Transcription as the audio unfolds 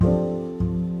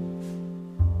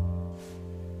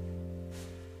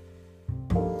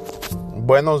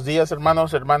Buenos días,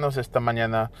 hermanos. Esta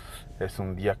mañana es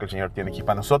un día que el Señor tiene aquí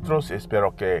para nosotros.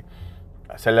 Espero que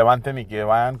se levanten y que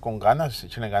vayan con ganas,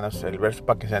 échenle ganas. El verso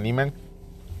para que se animen,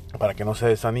 para que no se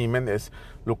desanimen, es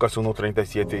Lucas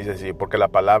 1:37. Dice así: porque la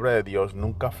palabra de Dios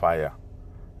nunca falla.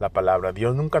 La palabra,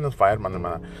 Dios nunca nos falla,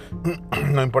 hermana.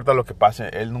 No importa lo que pase,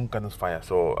 Él nunca nos falla.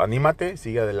 Anímate,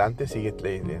 sigue adelante, sigue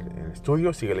el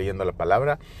estudio, sigue leyendo la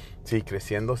palabra, sigue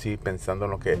creciendo, sigue pensando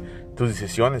en lo que tus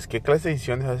decisiones. ¿Qué clase de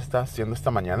decisiones estás haciendo esta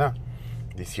mañana?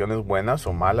 Decisiones buenas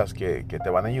o malas que te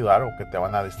van a ayudar o que te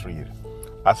van a destruir.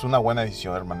 Haz una buena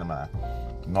decisión, hermana.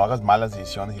 No hagas malas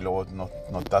decisiones y luego no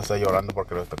estás ahí llorando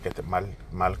porque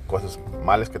cosas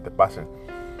malas que te pasen.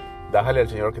 Déjale al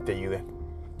Señor que te ayude.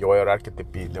 Yo voy a orar, le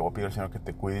voy a pedir al Señor que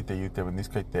te cuide y te ayude, te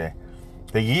bendiga y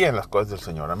te guíe en las cosas del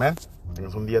Señor. Amén.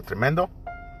 Tienes un día tremendo.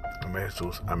 En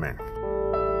Jesús. Amén.